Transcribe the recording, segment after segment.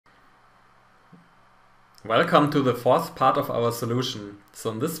Welcome to the fourth part of our solution.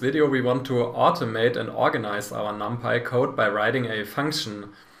 So in this video we want to automate and organize our NumPy code by writing a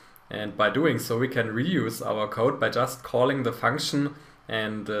function. And by doing so we can reuse our code by just calling the function,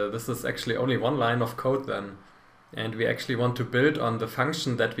 and this is actually only one line of code then. And we actually want to build on the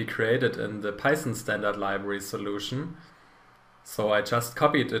function that we created in the Python standard library solution. So I just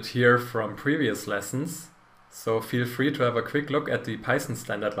copied it here from previous lessons. So feel free to have a quick look at the Python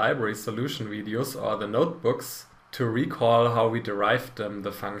standard library solution videos or the notebooks to recall how we derived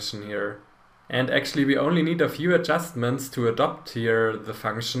the function here. And actually we only need a few adjustments to adopt here the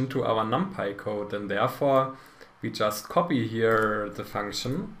function to our NumPy code, and therefore we just copy here the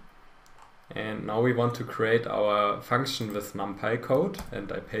function. And now we want to create our function with NumPy code,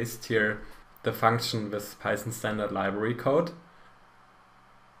 and I paste here the function with Python standard library code.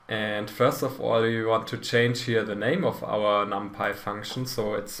 And first of all, we want to change here the name of our NumPy function,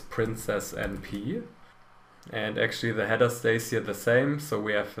 so it's princess NP. And actually the header stays here the same, so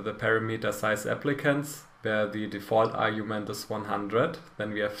we have the parameter size applicants, where the default argument is 100.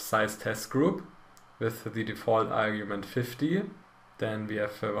 Then we have size test group with the default argument 50. Then we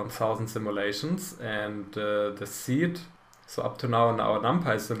have 1000 simulations and the seed. So up to now in our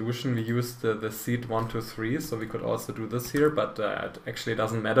NumPy solution we used the seed 1, 2, 3, so we could also do this here, but it actually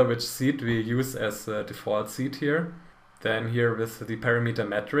doesn't matter which seed we use as default seed here. Then here with the parameter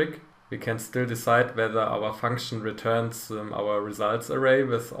metric we can still decide whether our function returns our results array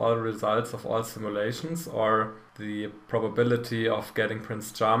with all results of all simulations, or the probability of getting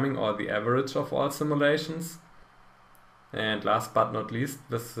Prince Charming, or the average of all simulations. And last but not least,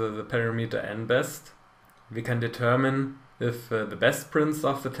 with the parameter nBest we can determine if the best prince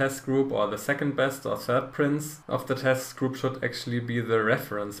of the test group or the second best or third prince of the test group should actually be the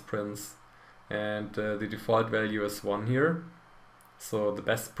reference prince. And the default value is 1 here. So the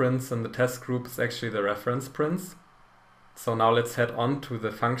best prince in the test group is actually the reference prince. So now let's head on to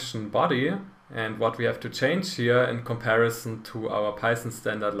the function body, and what we have to change here in comparison to our Python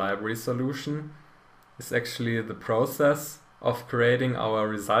standard library solution is actually the process of creating our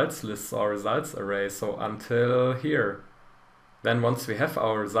results lists or results array, so until here. Then once we have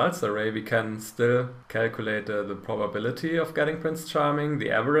our results array, we can still calculate the probability of getting Prince Charming,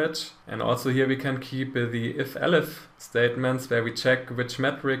 the average, and also here we can keep the if-elif statements where we check which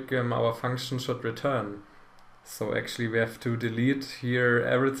metric our function should return. So actually we have to delete here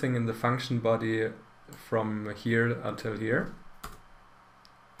everything in the function body from here until here.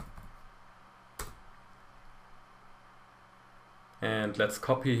 And let's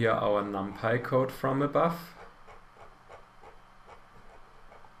copy here our NumPy code from above.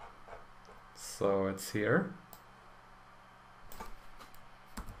 So it's here.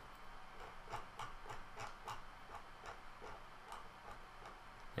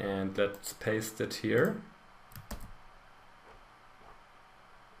 And let's paste it here.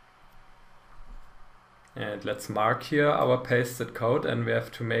 And let's mark here our pasted code, and we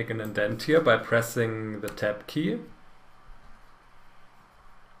have to make an indent here by pressing the tab key.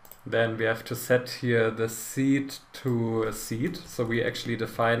 Then we have to set here the seed to a seed, so we actually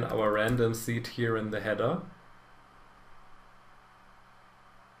define our random seed here in the header.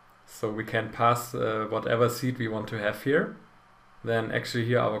 So we can pass whatever seed we want to have here. Then actually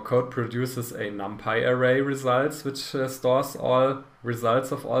here our code produces a NumPy array results, which stores all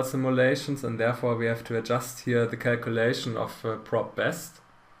results of all simulations, and therefore we have to adjust here the calculation of prob best.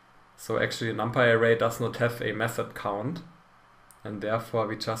 So actually a NumPy array does not have a method count. And therefore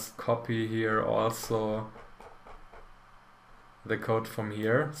we just copy here also the code from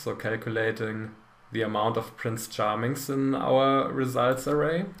here, so calculating the amount of Prince Charmings in our results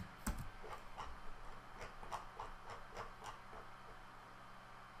array.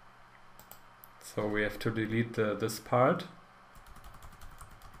 So we have to delete this part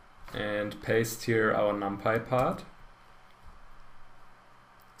and paste here our NumPy part.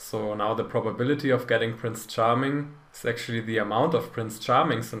 So now the probability of getting Prince Charming is actually the amount of Prince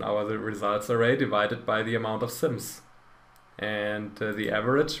Charmings in our results array divided by the amount of sims. And the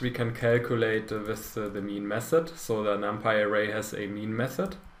average we can calculate with the mean method. So the NumPy array has a mean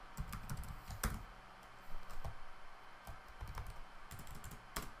method.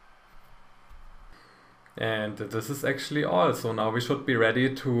 And this is actually all. So now we should be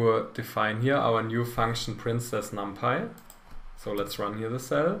ready to define here our new function princess NumPy. So let's run here the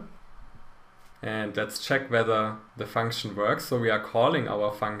cell. And let's check whether the function works. So we are calling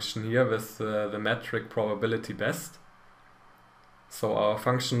our function here with the metric probability best. So our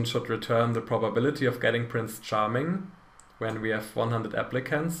function should return the probability of getting Prince Charming when we have 100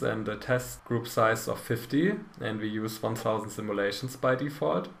 applicants and a test group size of 50, and we use 1000 simulations by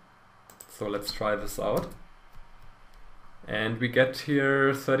default. So let's try this out. And we get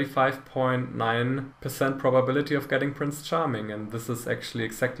here 35.9% probability of getting Prince Charming, and this is actually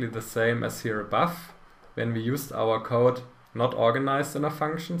exactly the same as here above when we used our code not organized in a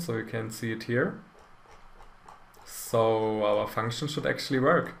function, so you can see it here. So our function should actually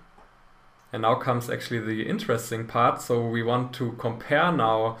work. And now comes actually the interesting part. So we want to compare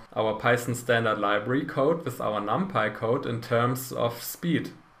now our Python standard library code with our NumPy code in terms of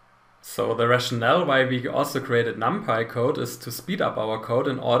speed. So the rationale why we also created NumPy code is to speed up our code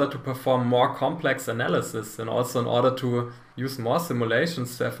in order to perform more complex analysis and also in order to use more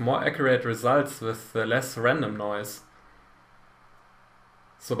simulations to have more accurate results with less random noise.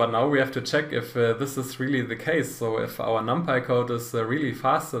 So but now we have to check if this is really the case, so if our NumPy code is really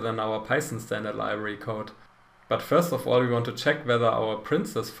faster than our Python standard library code. But first of all we want to check whether our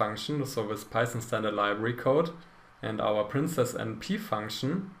princess function, so with Python standard library code, and our princess NP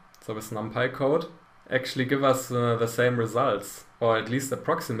function, so with NumPy code, actually give us the same results, or at least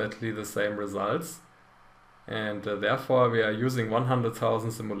approximately the same results. And therefore we are using 100,000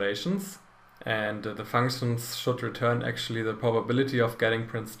 simulations, and the functions should return actually the probability of getting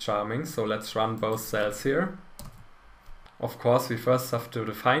Prince Charming. So let's run both cells here. Of course we first have to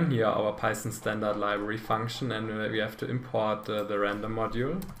define here our Python standard library function, and we have to import the random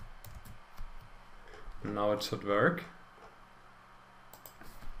module. Now it should work.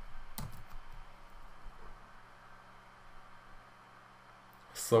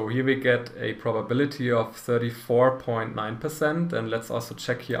 So here we get a probability of 34.9%, and let's also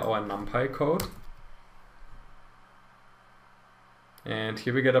check here our NumPy code. And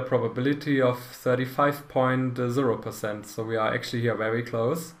here we get a probability of 35.0%, so we are actually here very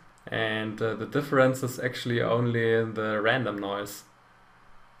close. And the difference is actually only in the random noise.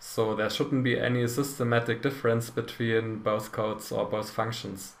 So there shouldn't be any systematic difference between both codes or both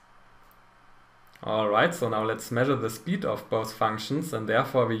functions. Alright, so now let's measure the speed of both functions, and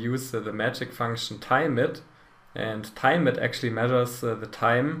therefore we use the magic function timeit, and timeit actually measures the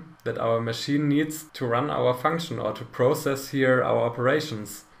time that our machine needs to run our function or to process here our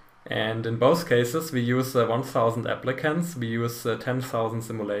operations. And in both cases we use 1000 applicants, we use 10,000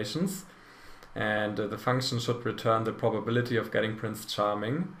 simulations, and the function should return the probability of getting Prince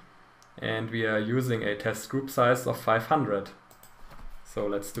Charming, and we are using a test group size of 500. So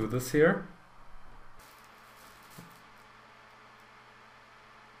let's do this here.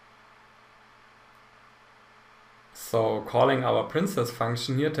 So calling our princess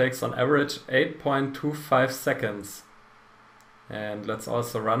function here takes on average 8.25 seconds. And let's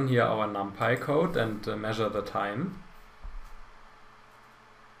also run here our NumPy code and measure the time.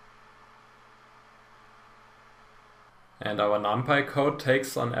 And our NumPy code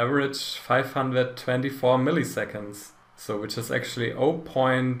takes on average 524 milliseconds, so which is actually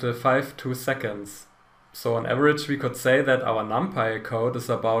 0.52 seconds. So on average we could say that our NumPy code is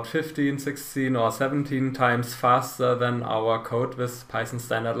about 15, 16 or 17 times faster than our code with Python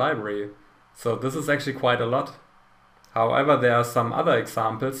standard library. So this is actually quite a lot. However, there are some other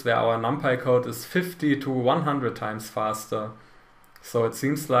examples where our NumPy code is 50 to 100 times faster. So it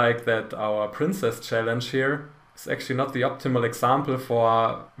seems like that our princess challenge here is actually not the optimal example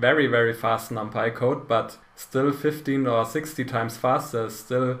for very, very fast NumPy code, but still 15 or 60 times faster is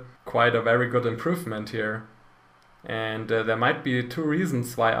still quite a very good improvement here. And there might be two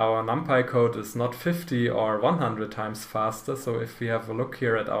reasons why our NumPy code is not 50 or 100 times faster. So if we have a look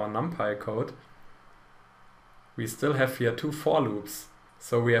here at our NumPy code, we still have here two for loops.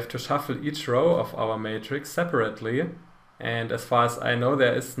 So we have to shuffle each row of our matrix separately. And as far as I know,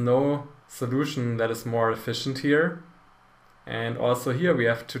 there is no solution that is more efficient here. And also here we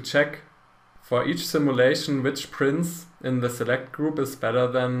have to check for each simulation which prince in the select group is better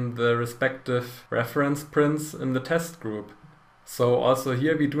than the respective reference prince in the test group. So also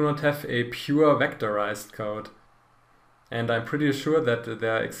here we do not have a pure vectorized code. And I'm pretty sure that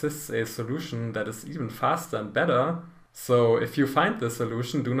there exists a solution that is even faster and better. So if you find the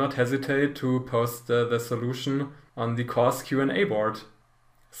solution, do not hesitate to post the solution on the course Q&A board.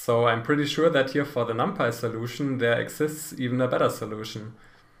 So I'm pretty sure that here for the NumPy solution there exists even a better solution.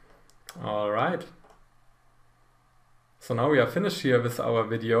 Alright. So now we are finished here with our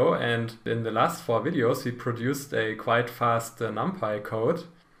video, and in the last 4 videos we produced a quite fast NumPy code.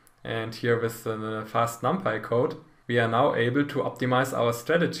 And here with the fast NumPy code we are now able to optimize our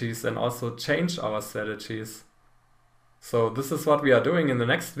strategies and also change our strategies. So this is what we are doing in the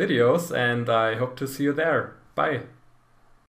next videos, and I hope to see you there. Bye!